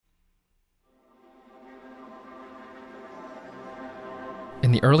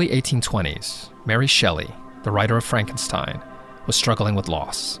In the early 1820s, Mary Shelley, the writer of Frankenstein, was struggling with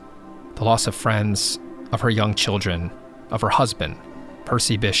loss. The loss of friends, of her young children, of her husband,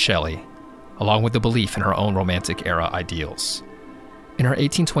 Percy Bysshe Shelley, along with the belief in her own Romantic-era ideals. In her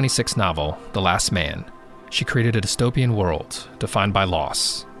 1826 novel, The Last Man, she created a dystopian world defined by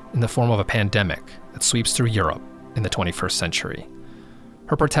loss in the form of a pandemic that sweeps through Europe in the 21st century.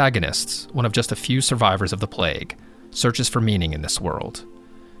 Her protagonist, one of just a few survivors of the plague, searches for meaning in this world,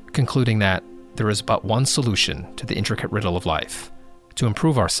 concluding that there is but one solution to the intricate riddle of life: to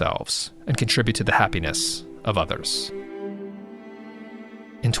improve ourselves and contribute to the happiness of others.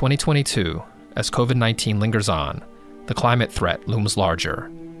 In 2022, as COVID-19 lingers on, the climate threat looms larger,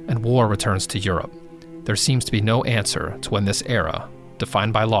 and war returns to Europe. There seems to be no answer to when this era,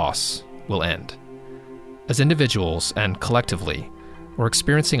 defined by loss, will end. As individuals and collectively, we're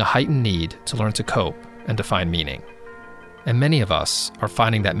experiencing a heightened need to learn to cope and define meaning. And many of us are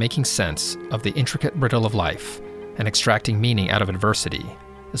finding that making sense of the intricate riddle of life and extracting meaning out of adversity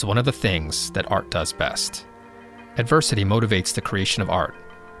is one of the things that art does best. Adversity motivates the creation of art,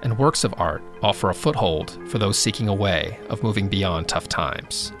 and works of art offer a foothold for those seeking a way of moving beyond tough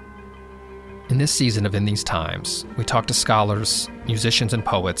times. In this season of In These Times, we talk to scholars, musicians and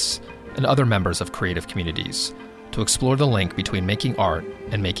poets, and other members of creative communities to explore the link between making art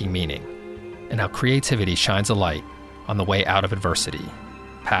and making meaning, and how creativity shines a light on the way out of adversity,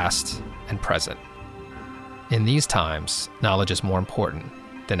 past and present. In these times, knowledge is more important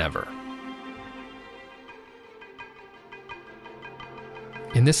than ever.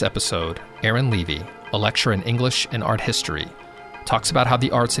 In this episode, Aaron Levy, a lecturer in English and art history, talks about how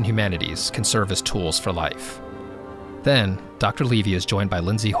the arts and humanities can serve as tools for life. Then, Dr. Levy is joined by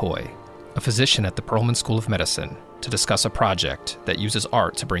Lindsay Hoy, a physician at the Perelman School of Medicine, to discuss a project that uses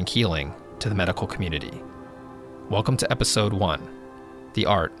art to bring healing to the medical community. Welcome to Episode 1, The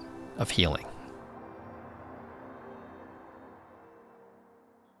Art of Healing.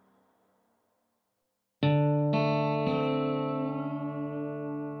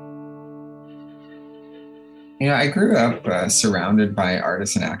 I grew up surrounded by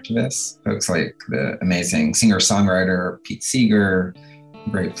artists and activists, folks like the amazing singer-songwriter Pete Seeger,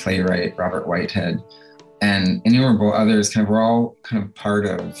 great playwright Robert Whitehead, and innumerable others. We're all part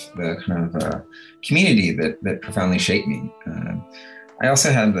of the community that profoundly shaped me. I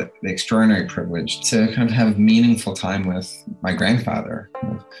also had the extraordinary privilege to have meaningful time with my grandfather.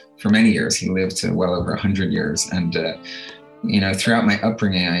 For many years, he lived to well over 100 years, and throughout my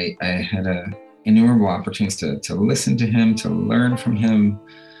upbringing, I had innumerable opportunities to listen to him, to learn from him,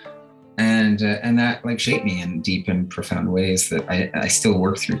 and that shaped me in deep and profound ways that I still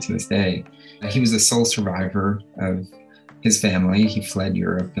work through to this day. He was the sole survivor of his family. He fled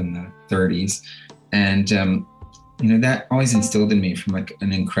Europe in the 30s, and that always instilled in me from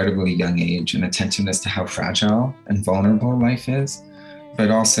an incredibly young age an attentiveness to how fragile and vulnerable life is, but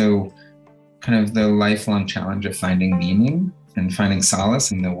also the lifelong challenge of finding meaning and finding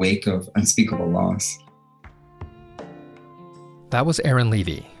solace in the wake of unspeakable loss. That was Aaron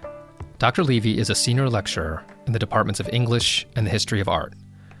Levy. Dr. Levy is a senior lecturer in the departments of English and the History of Art,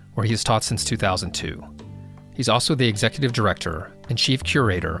 where he has taught since 2002. He's also the executive director and chief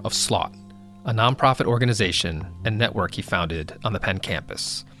curator of SLOT, a nonprofit organization and network he founded on the Penn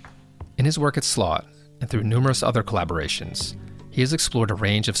campus. In his work at SLOT, and through numerous other collaborations, he has explored a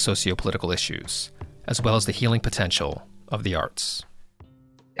range of socio-political issues, as well as the healing potential of the arts.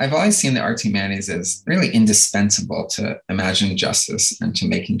 I've always seen the arts humanities as really indispensable to imagining justice and to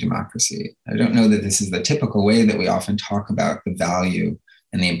making democracy. I don't know that this is the typical way that we often talk about the value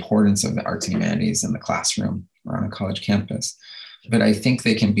and the importance of the arts and humanities in the classroom or on a college campus. But I think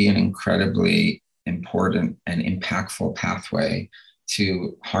they can be an incredibly important and impactful pathway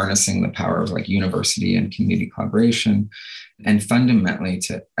to harnessing the power of university and community collaboration, and fundamentally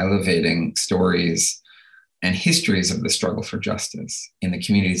to elevating stories and histories of the struggle for justice in the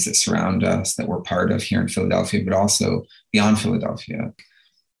communities that surround us, that we're part of here in Philadelphia, but also beyond Philadelphia.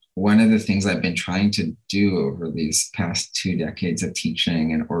 One of the things I've been trying to do over these past 2 decades of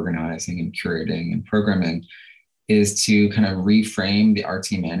teaching and organizing and curating and programming is to reframe the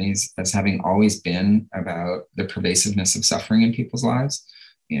arts and humanities as having always been about the pervasiveness of suffering in people's lives.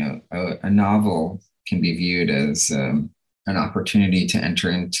 A novel can be viewed as an opportunity to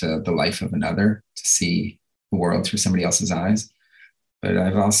enter into the life of another, to see the world through somebody else's eyes. But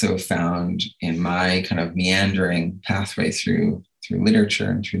I've also found in my meandering pathway through literature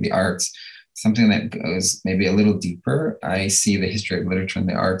and through the arts, something that goes maybe a little deeper. I see the history of literature and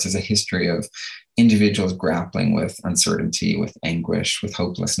the arts as a history of individuals grappling with uncertainty, with anguish, with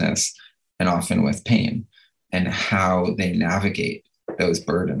hopelessness, and often with pain, and how they navigate those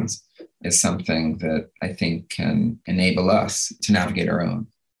burdens is something that I think can enable us to navigate our own.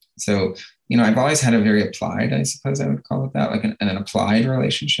 So, I've always had a very applied, I suppose I would call it that, like an applied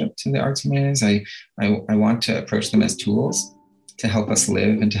relationship to the arts and humanities. I want to approach them as tools to help us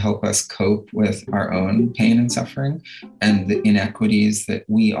live and to help us cope with our own pain and suffering and the inequities that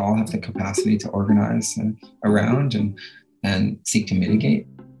we all have the capacity to organize around and seek to mitigate.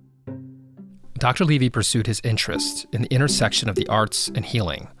 Dr. Levy pursued his interest in the intersection of the arts and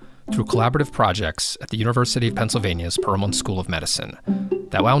healing through collaborative projects at the University of Pennsylvania's Perelman School of Medicine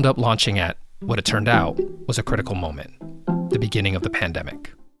that wound up launching at what it turned out was a critical moment, the beginning of the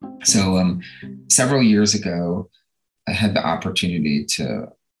pandemic. So several years ago, I had the opportunity to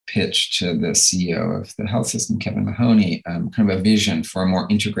pitch to the CEO of the health system, Kevin Mahoney, kind of a vision for a more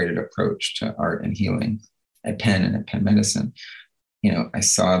integrated approach to art and healing at Penn and at Penn Medicine. I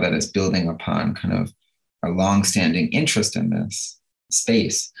saw that as building upon kind of a longstanding interest in this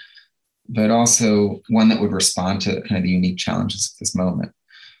space, but also one that would respond to kind of the unique challenges of this moment.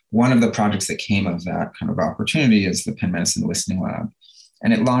 One of the projects that came of that kind of opportunity is the Penn Medicine Listening Lab.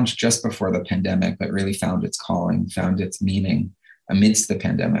 And it launched just before the pandemic, but really found its calling, found its meaning amidst the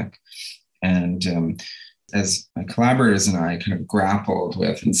pandemic. And as my collaborators and I kind of grappled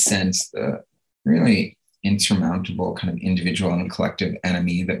with and sensed the really insurmountable kind of individual and collective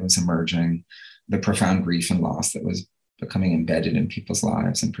enemy that was emerging, the profound grief and loss that was becoming embedded in people's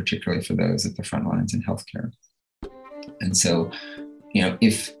lives, and particularly for those at the front lines in healthcare. And so,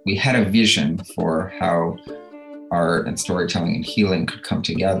 if we had a vision for how art and storytelling and healing could come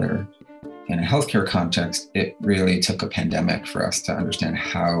together in a healthcare context, it really took a pandemic for us to understand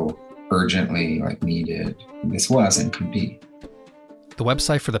how urgently needed this was and could be. The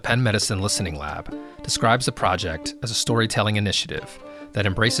website for the Penn Medicine Listening Lab describes the project as a storytelling initiative that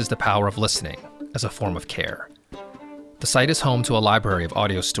embraces the power of listening as a form of care. The site is home to a library of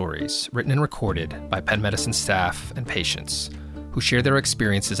audio stories written and recorded by Penn Medicine staff and patients who share their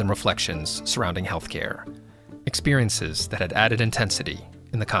experiences and reflections surrounding healthcare, experiences that had added intensity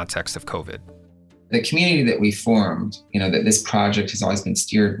in the context of COVID. The community that we formed, that this project has always been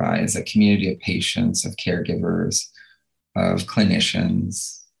steered by, is a community of patients, of caregivers, of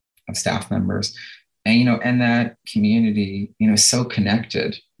clinicians, of staff members, and that community, so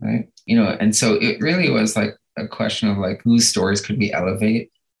connected, right? And so it really was like a question of whose stories could we elevate,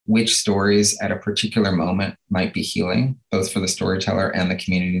 which stories at a particular moment might be healing, both for the storyteller and the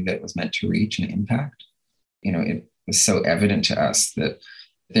community that was meant to reach and impact. It was so evident to us that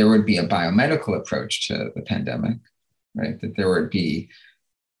there would be a biomedical approach to the pandemic, right? That there would be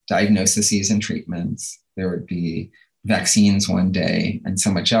diagnoses and treatments, there would be vaccines one day and so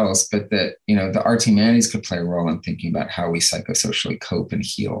much else, but that, the arts and humanities could play a role in thinking about how we psychosocially cope and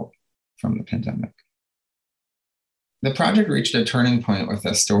heal from the pandemic. The project reached a turning point with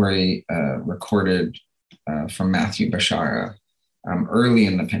a story recorded from Matthew Bashara early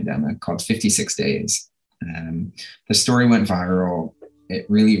in the pandemic called 56 Days. The story went viral. It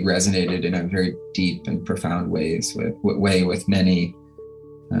really resonated in a very deep and profound way with many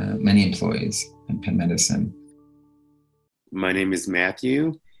employees in Penn Medicine. My name is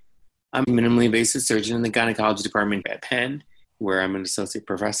Matthew. I'm a minimally invasive surgeon in the gynecology department at Penn, where I'm an associate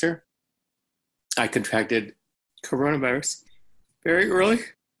professor. I contracted coronavirus very early,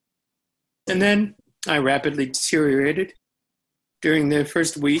 and then I rapidly deteriorated. During the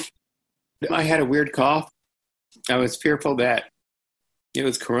first week, I had a weird cough. I was fearful that it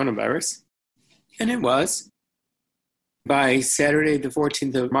was coronavirus, and it was. By Saturday, the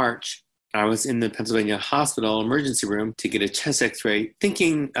 14th of March, I was in the Pennsylvania Hospital emergency room to get a chest x-ray,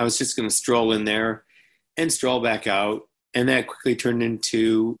 thinking I was just going to stroll in there and stroll back out, and that quickly turned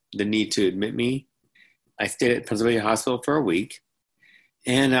into the need to admit me. I stayed at Pennsylvania Hospital for a week,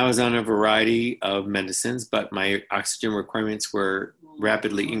 and I was on a variety of medicines, but my oxygen requirements were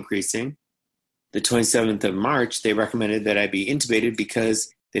rapidly increasing. The 27th of March, they recommended that I be intubated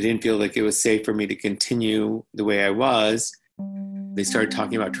because they didn't feel like it was safe for me to continue the way I was. They started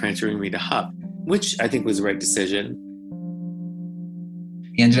talking about transferring me to HUP, which I think was the right decision.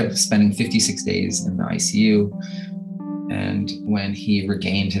 He ended up spending 56 days in the ICU. And when he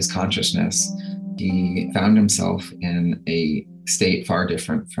regained his consciousness, he found himself in a state far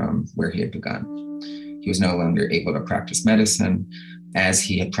different from where he had begun. He was no longer able to practice medicine as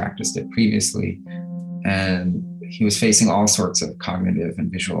he had practiced it previously. And he was facing all sorts of cognitive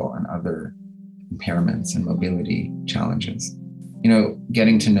and visual and other impairments and mobility challenges.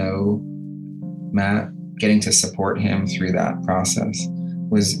 Getting to know Matt, getting to support him through that process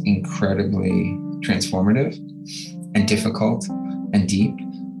was incredibly transformative and difficult and deep.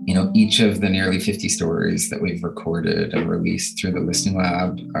 Each of the nearly 50 stories that we've recorded and released through the Listening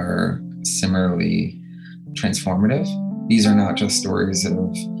Lab are similarly transformative. These are not just stories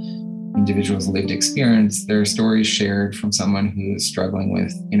of individuals' lived experience. They're stories shared from someone who is struggling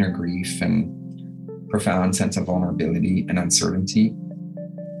with inner grief and profound sense of vulnerability and uncertainty.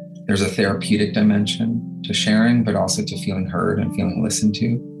 There's a therapeutic dimension to sharing, but also to feeling heard and feeling listened to.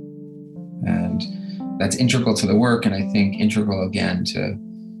 And that's integral to the work, and I think integral again to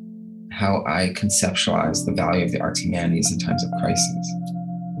how I conceptualize the value of the arts humanities in times of crisis.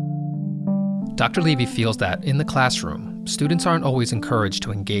 Dr. Levy feels that in the classroom, students aren't always encouraged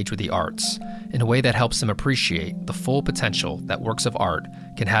to engage with the arts in a way that helps them appreciate the full potential that works of art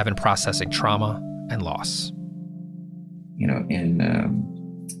can have in processing trauma and loss. In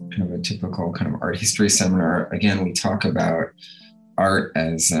kind of a typical kind of art history seminar, again, we talk about art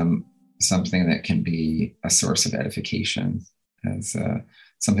as something that can be a source of edification, as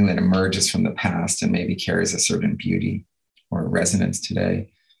something that emerges from the past and maybe carries a certain beauty or resonance today.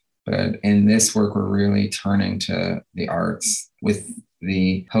 But in this work, we're really turning to the arts with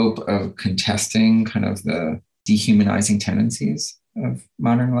the hope of contesting kind of the dehumanizing tendencies of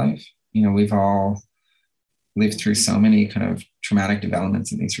modern life. We've all lived through so many kind of traumatic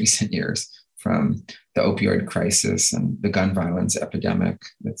developments in these recent years, from the opioid crisis and the gun violence epidemic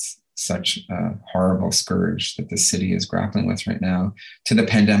that's such a horrible scourge that the city is grappling with right now, to the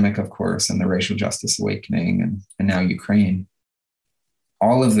pandemic, of course, and the racial justice awakening, and now Ukraine.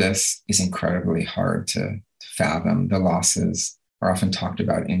 All of this is incredibly hard to fathom. The losses are often talked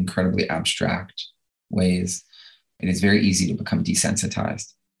about in incredibly abstract ways. It is very easy to become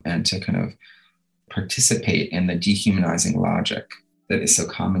desensitized and to kind of participate in the dehumanizing logic that is so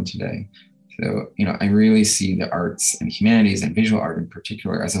common today. So, I really see the arts and humanities and visual art in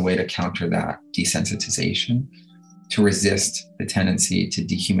particular as a way to counter that desensitization, to resist the tendency to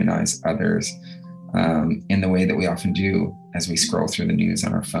dehumanize others in the way that we often do as we scroll through the news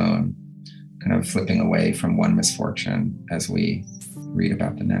on our phone, kind of flipping away from one misfortune as we read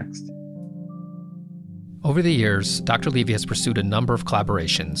about the next. Over the years, Dr. Levy has pursued a number of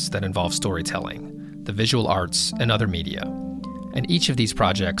collaborations that involve storytelling, the visual arts, and other media. And each of these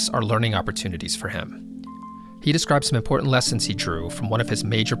projects are learning opportunities for him. He describes some important lessons he drew from one of his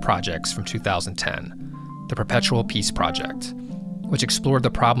major projects from 2010, the Perpetual Peace Project, which explored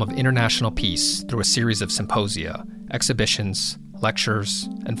the problem of international peace through a series of symposia, exhibitions, lectures,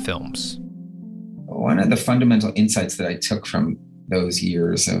 and films. One of the fundamental insights that I took from those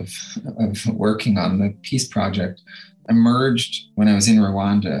years of working on the Peace Project emerged when I was in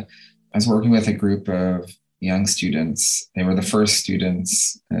Rwanda. I was working with a group of young students. They were the first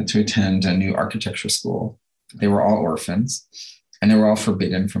students to attend a new architecture school. They were all orphans, and they were all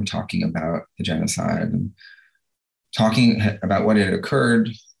forbidden from talking about the genocide and talking about what had occurred,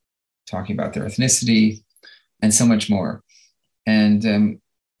 talking about their ethnicity, and so much more. And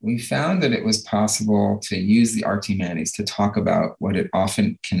we found that it was possible to use the art humanities to talk about what it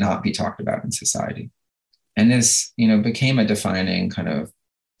often cannot be talked about in society. And this, became a defining kind of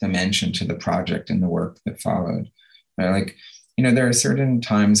dimension to the project and the work that followed. There are certain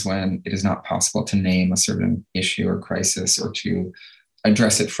times when it is not possible to name a certain issue or crisis or to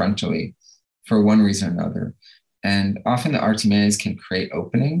address it frontally for one reason or another. And often the art humanities can create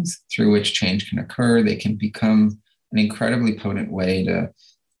openings through which change can occur. They can become an incredibly potent way to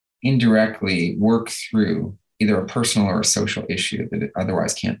indirectly work through either a personal or a social issue that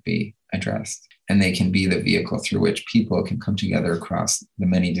otherwise can't be addressed. And they can be the vehicle through which people can come together across the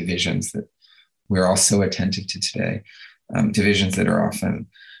many divisions that we're all so attentive to today. Divisions that are often,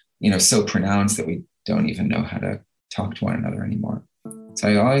 so pronounced that we don't even know how to talk to one another anymore. So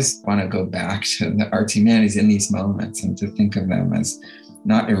I always want to go back to the art humanities in these moments and to think of them as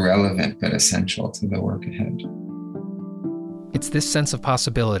not irrelevant, but essential to the work ahead. It's this sense of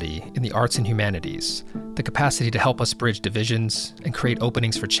possibility in the arts and humanities, the capacity to help us bridge divisions and create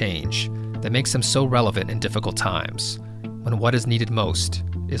openings for change, that makes them so relevant in difficult times, when what is needed most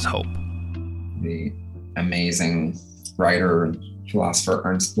is hope. The amazing writer and philosopher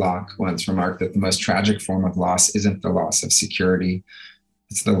Ernst Bloch once remarked that the most tragic form of loss isn't the loss of security,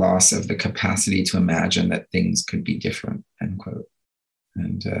 it's the loss of the capacity to imagine that things could be different, end quote.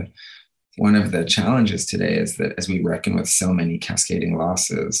 And one of the challenges today is that as we reckon with so many cascading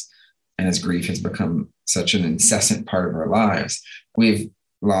losses, and as grief has become such an incessant part of our lives, we've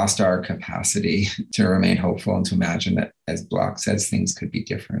lost our capacity to remain hopeful and to imagine that, as Bloch says, things could be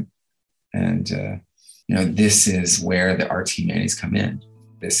different. And, this is where the arts humanities come in.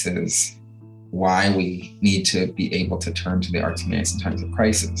 This is why we need to be able to turn to the arts humanities in times of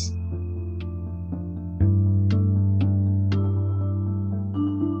crisis.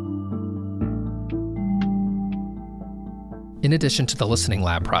 In addition to the Listening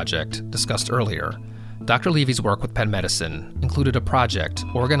Lab project discussed earlier, Dr. Levy's work with Penn Medicine included a project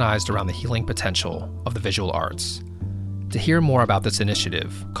organized around the healing potential of the visual arts. To hear more about this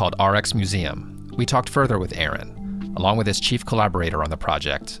initiative, called RX Museum, we talked further with Aaron, along with his chief collaborator on the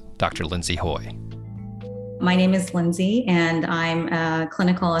project, Dr. Lindsay Hoy. My name is Lindsay, and I'm a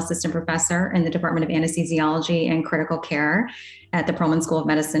clinical assistant professor in the Department of Anesthesiology and Critical Care at the Perelman School of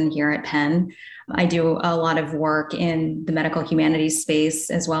Medicine here at Penn. I do a lot of work in the medical humanities space,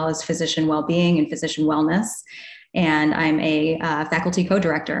 as well as physician well-being and physician wellness. And I'm a faculty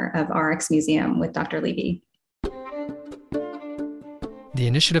co-director of RX Museum with Dr. Levy. The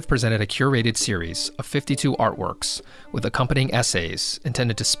initiative presented a curated series of 52 artworks with accompanying essays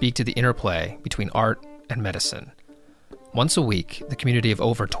intended to speak to the interplay between art and medicine. Once a week, the community of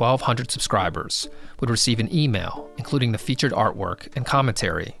over 1,200 subscribers would receive an email including the featured artwork and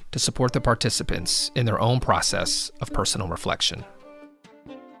commentary to support the participants in their own process of personal reflection.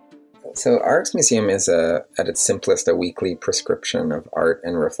 So RX Museum is, at its simplest, a weekly prescription of art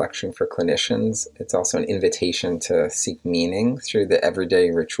and reflection for clinicians. It's also an invitation to seek meaning through the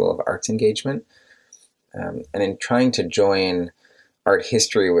everyday ritual of arts engagement. And in trying to join art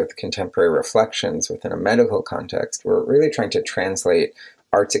history with contemporary reflections within a medical context, we're really trying to translate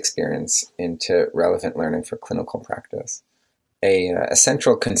arts experience into relevant learning for clinical practice. A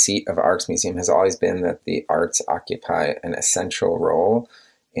central conceit of RX Museum has always been that the arts occupy an essential role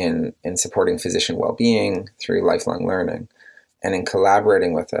in supporting physician well-being through lifelong learning, and in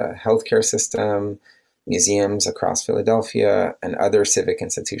collaborating with a healthcare system, museums across Philadelphia, and other civic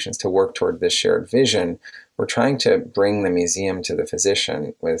institutions to work toward this shared vision. We're trying to bring the museum to the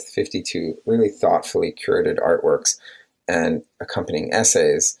physician with 52 really thoughtfully curated artworks and accompanying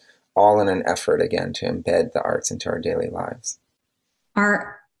essays, all in an effort, again, to embed the arts into our daily lives.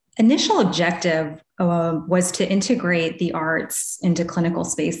 Our initial objective was to integrate the arts into clinical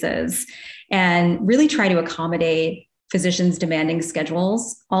spaces and really try to accommodate physicians' demanding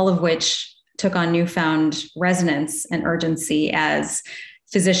schedules, all of which took on newfound resonance and urgency as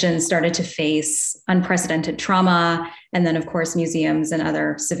physicians started to face unprecedented trauma. And then, of course, museums and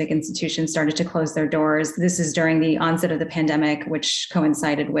other civic institutions started to close their doors. This is during the onset of the pandemic, which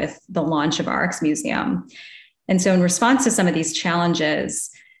coincided with the launch of RX Museum. And so in response to some of these challenges,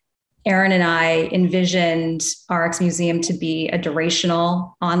 Aaron and I envisioned RX Museum to be a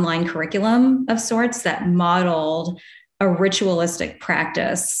durational online curriculum of sorts that modeled a ritualistic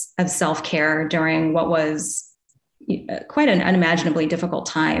practice of self-care during what was quite an unimaginably difficult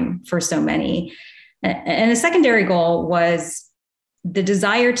time for so many. And a secondary goal was the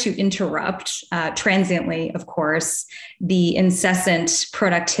desire to interrupt, transiently, of course, the incessant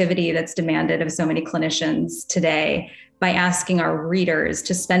productivity that's demanded of so many clinicians today by asking our readers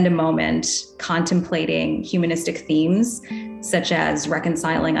to spend a moment contemplating humanistic themes, such as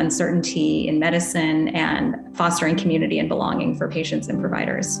reconciling uncertainty in medicine and fostering community and belonging for patients and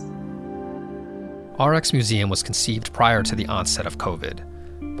providers. RX Museum was conceived prior to the onset of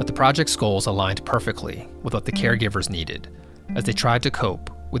COVID, but the project's goals aligned perfectly with what the caregivers needed as they tried to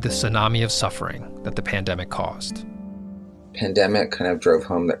cope with the tsunami of suffering that the pandemic caused. Pandemic kind of drove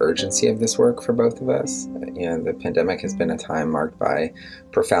home the urgency of this work for both of us. The pandemic has been a time marked by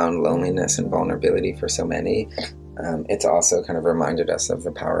profound loneliness and vulnerability for so many. It's also kind of reminded us of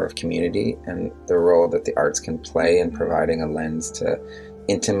the power of community and the role that the arts can play in providing a lens to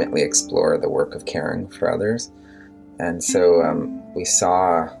intimately explore the work of caring for others. And so we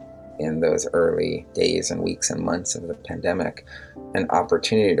saw in those early days and weeks and months of the pandemic an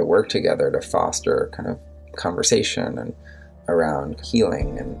opportunity to work together to foster kind of conversation and around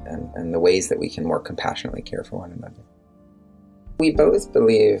healing and the ways that we can more compassionately care for one another. We both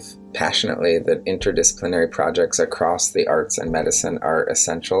believe passionately that interdisciplinary projects across the arts and medicine are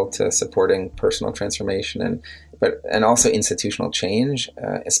essential to supporting personal transformation and also institutional change,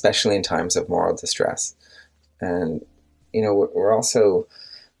 especially in times of moral distress. And, we're also,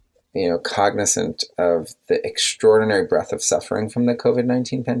 cognizant of the extraordinary breadth of suffering from the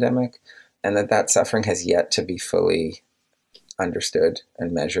COVID-19 pandemic, and that suffering has yet to be fully understood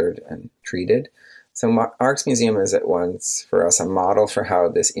and measured and treated. So RX Museum is at once, for us, a model for how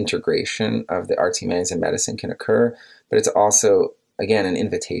this integration of the arts, humanities, and medicine can occur, but it's also, again, an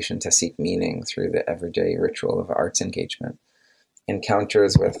invitation to seek meaning through the everyday ritual of arts engagement.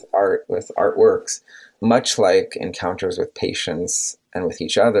 Encounters with art, with artworks, much like encounters with patients and with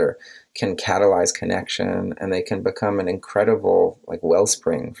each other, can catalyze connection, and they can become an incredible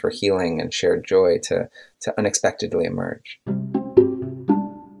wellspring for healing and shared joy to unexpectedly emerge.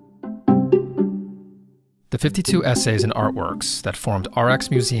 The 52 essays and artworks that formed RX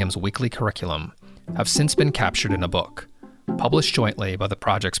Museum's weekly curriculum have since been captured in a book, published jointly by the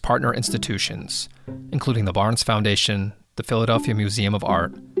project's partner institutions, including the Barnes Foundation, the Philadelphia Museum of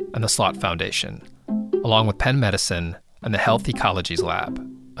Art, and the Slott Foundation, along with Penn Medicine and the Health Ecologies Lab,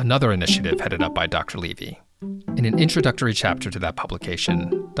 another initiative headed up by Dr. Levy. In an introductory chapter to that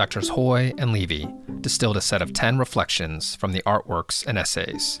publication, Drs. Hoy and Levy distilled a set of 10 reflections from the artworks and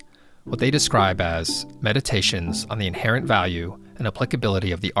essays, what they describe as meditations on the inherent value and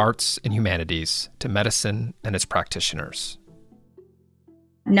applicability of the arts and humanities to medicine and its practitioners.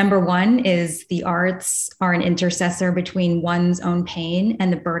 Number one is the arts are an intercessor between one's own pain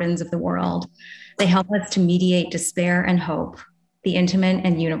and the burdens of the world. They help us to mediate despair and hope, the intimate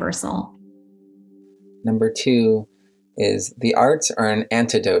and universal. Number two is the arts are an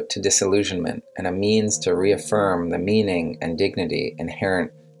antidote to disillusionment and a means to reaffirm the meaning and dignity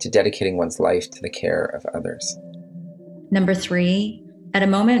inherent to dedicating one's life to the care of others. Number three, at a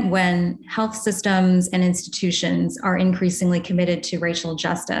moment when health systems and institutions are increasingly committed to racial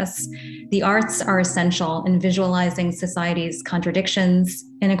justice, the arts are essential in visualizing society's contradictions,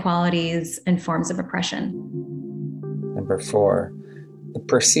 inequalities, and forms of oppression. Number four, the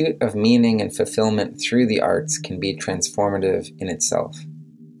pursuit of meaning and fulfillment through the arts can be transformative in itself.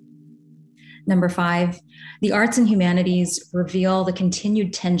 Number five, the arts and humanities reveal the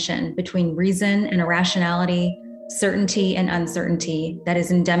continued tension between reason and irrationality, certainty and uncertainty that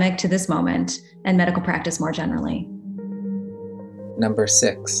is endemic to this moment and medical practice more generally. Number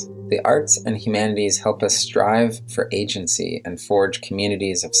six, the arts and humanities help us strive for agency and forge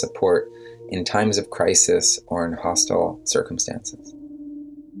communities of support in times of crisis or in hostile circumstances.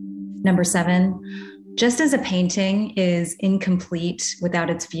 Number seven, just as a painting is incomplete without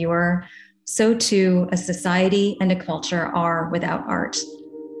its viewer, so too a society and a culture are without art.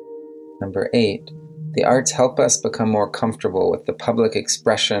 Number eight, the arts help us become more comfortable with the public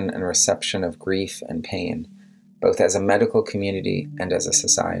expression and reception of grief and pain, both as a medical community and as a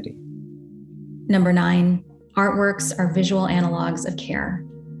society. Number nine, artworks are visual analogs of care.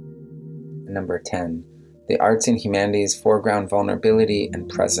 And number 10, the arts and humanities foreground vulnerability and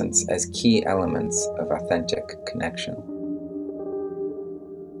presence as key elements of authentic connection.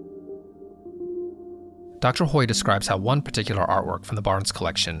 Dr. Hoy describes how one particular artwork from the Barnes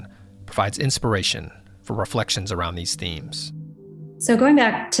collection provides inspiration for reflections around these themes. So going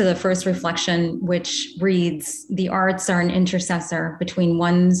back to the first reflection, which reads, the arts are an intercessor between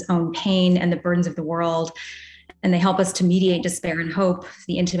one's own pain and the burdens of the world, and they help us to mediate despair and hope,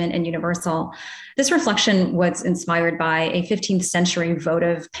 the intimate and universal. This reflection was inspired by a 15th century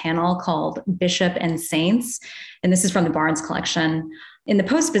votive panel called Bishop and Saints, and this is from the Barnes collection. In the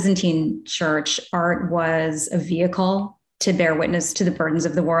post-Byzantine church, art was a vehicle to bear witness to the burdens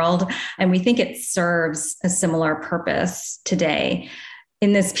of the world, and we think it serves a similar purpose today.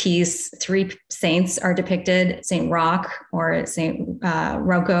 In this piece, three saints are depicted: Saint Roch or Saint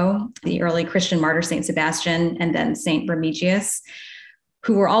Rocco, the early Christian martyr Saint Sebastian, and then Saint Remigius,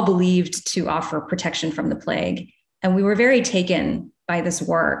 who were all believed to offer protection from the plague. And we were very taken by this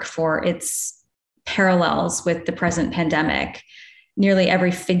work for its parallels with the present pandemic. Nearly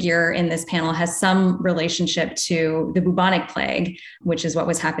every figure in this panel has some relationship to the bubonic plague, which is what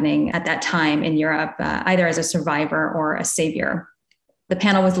was happening at that time in Europe, either as a survivor or a savior. The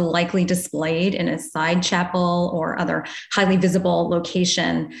panel was likely displayed in a side chapel or other highly visible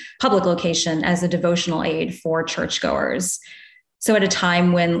location, public location, as a devotional aid for churchgoers. So at a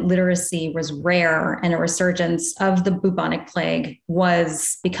time when literacy was rare and a resurgence of the bubonic plague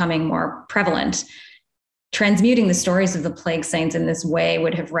was becoming more prevalent, transmuting the stories of the plague saints in this way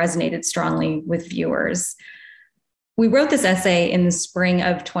would have resonated strongly with viewers. We wrote this essay in the spring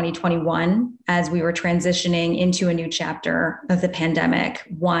of 2021 as we were transitioning into a new chapter of the pandemic,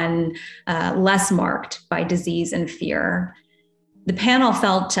 one less marked by disease and fear. The panel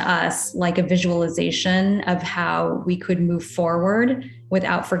felt to us like a visualization of how we could move forward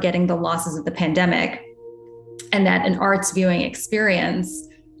without forgetting the losses of the pandemic, and that an arts viewing experience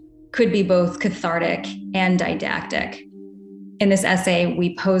could be both cathartic and didactic. In this essay,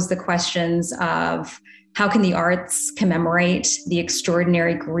 we pose the questions of how can the arts commemorate the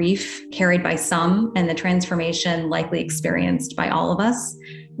extraordinary grief carried by some and the transformation likely experienced by all of us?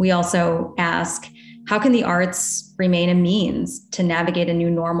 We also ask, how can the arts remain a means to navigate a new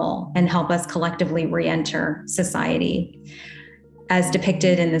normal and help us collectively re-enter society? As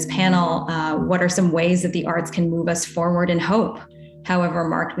depicted in this panel, what are some ways that the arts can move us forward in hope, however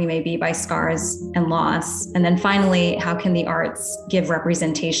marked we may be by scars and loss? And then finally, how can the arts give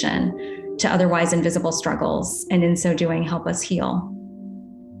representation to otherwise invisible struggles, and in so doing, help us heal?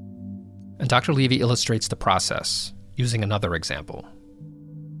 And Dr. Levy illustrates the process using another example.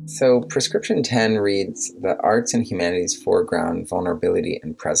 So Prescription 10 reads, the arts and humanities foreground vulnerability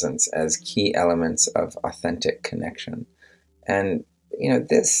and presence as key elements of authentic connection. And,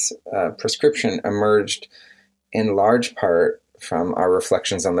 this prescription emerged in large part from our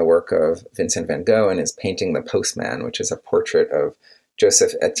reflections on the work of Vincent van Gogh and his painting The Postman, which is a portrait of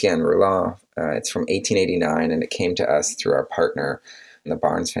Joseph Etienne Roulin. It's from 1889, and it came to us through our partner, the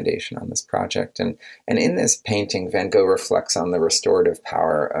Barnes Foundation, on this project. And in this painting, Van Gogh reflects on the restorative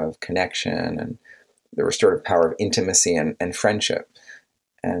power of connection and the restorative power of intimacy and friendship.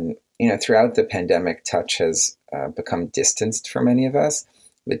 And, throughout the pandemic, touch has become distanced for many of us.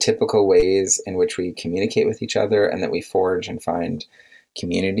 The typical ways in which we communicate with each other and that we forge and find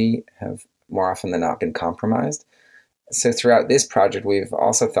community have more often than not been compromised. So throughout this project, we've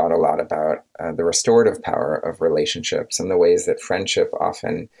also thought a lot about the restorative power of relationships and the ways that friendship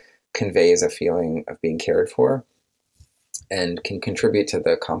often conveys a feeling of being cared for and can contribute to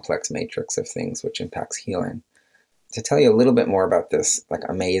the complex matrix of things which impacts healing. To tell you a little bit more about this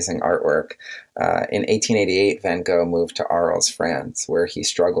amazing artwork, in 1888, Van Gogh moved to Arles, France, where he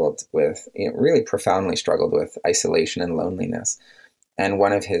really profoundly struggled with isolation and loneliness. And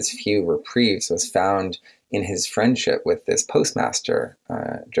one of his few reprieves was found in his friendship with this postmaster,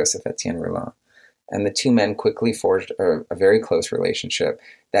 Joseph Etienne Roulin. And the two men quickly forged a very close relationship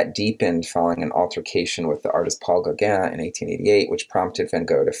that deepened following an altercation with the artist Paul Gauguin in 1888, which prompted Van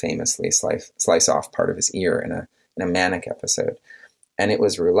Gogh to famously slice off part of his ear in a manic episode. And it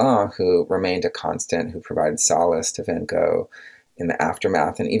was Roulin who remained a constant, who provided solace to Van Gogh in the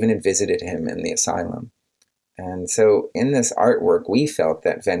aftermath and even had visited him in the asylum. And so in this artwork, we felt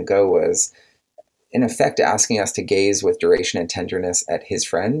that Van Gogh was, in effect, asking us to gaze with duration and tenderness at his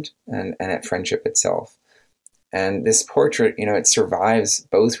friend and at friendship itself. And this portrait, it survives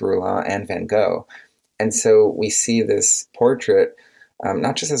both Roulin and Van Gogh. And so we see this portrait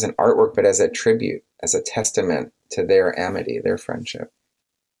not just as an artwork, but as a tribute, as a testament to their amity, their friendship.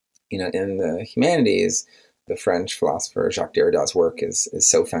 In the humanities, the French philosopher Jacques Derrida's work is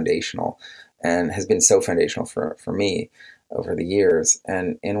so foundational and has been so foundational for me over the years.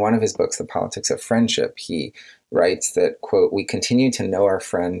 And in one of his books, The Politics of Friendship, he writes that, quote, "We continue to know our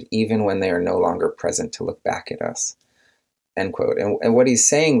friend even when they are no longer present to look back at us," end quote. And what he's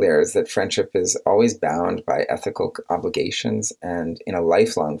saying there is that friendship is always bound by ethical obligations, and in a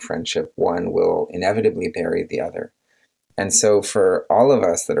lifelong friendship, one will inevitably bury the other. And so for all of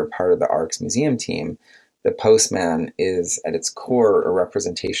us that are part of the ARCS museum team, the Postman is at its core a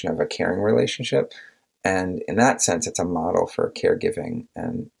representation of a caring relationship. And in that sense, it's a model for caregiving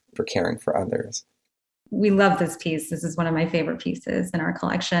and for caring for others. We love this piece. This is one of my favorite pieces in our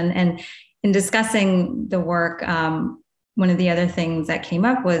collection. And in discussing the work, one of the other things that came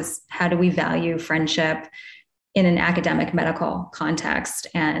up was, how do we value friendship in an academic medical context?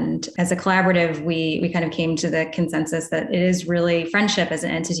 And as a collaborative, we kind of came to the consensus that it is really, friendship as an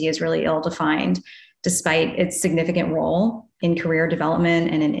entity is really ill-defined, despite its significant role in career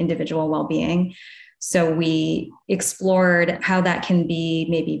development and in individual well-being. So we explored how that can be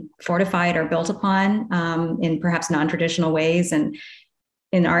maybe fortified or built upon in perhaps non-traditional ways. And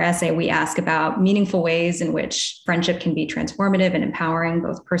in our essay, we ask about meaningful ways in which friendship can be transformative and empowering,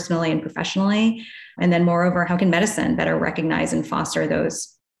 both personally and professionally. And then moreover, how can medicine better recognize and foster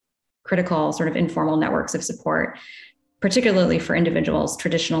those critical sort of informal networks of support, particularly for individuals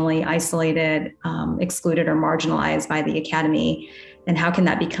traditionally isolated, excluded, or marginalized by the academy? And how can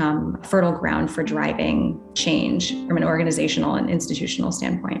that become fertile ground for driving change from an organizational and institutional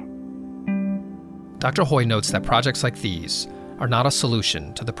standpoint? Dr. Hoy notes that projects like these are not a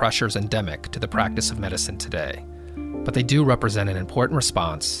solution to the pressures endemic to the practice of medicine today, but they do represent an important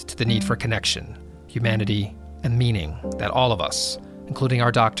response to the need for connection, humanity, and meaning that all of us, including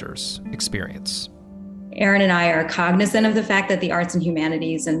our doctors, experience. Erin and I are cognizant of the fact that the arts and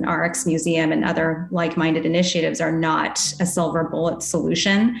humanities and ARCS Museum and other like-minded initiatives are not a silver bullet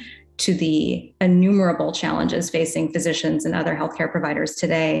solution to the innumerable challenges facing physicians and other healthcare providers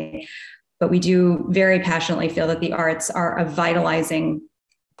today. But we do very passionately feel that the arts are a vitalizing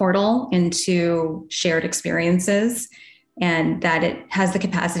portal into shared experiences, and that it has the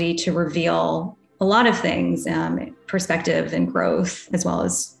capacity to reveal a lot of things, perspective and growth, as well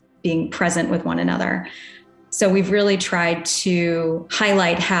as being present with one another. So we've really tried to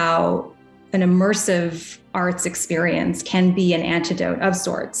highlight how an immersive arts experience can be an antidote of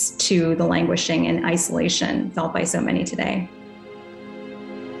sorts to the languishing and isolation felt by so many today.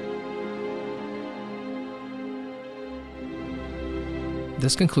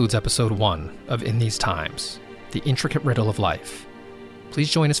 This concludes episode 1 of In These Times, The Intricate Riddle of Life.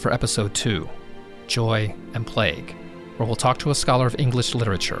 Please join us for episode 2, Joy and Plague, where we'll talk to a scholar of English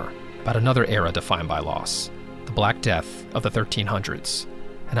literature about another era defined by loss, the Black Death of the 1300s,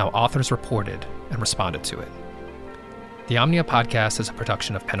 and how authors reported and responded to it. The Omnia podcast is a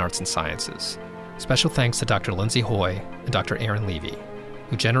production of Penn Arts and Sciences. Special thanks to Dr. Lindsay Hoy and Dr. Aaron Levy,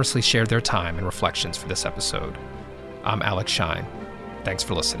 who generously shared their time and reflections for this episode. I'm Alex Shine. Thanks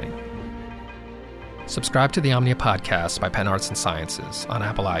for listening. Subscribe to the Omnia podcast by Penn Arts and Sciences on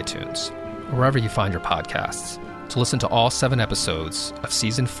Apple iTunes, or wherever you find your podcasts, to listen to all 7 episodes of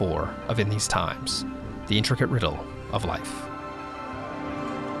Season 4 of In These Times, The Intricate Riddle of Life.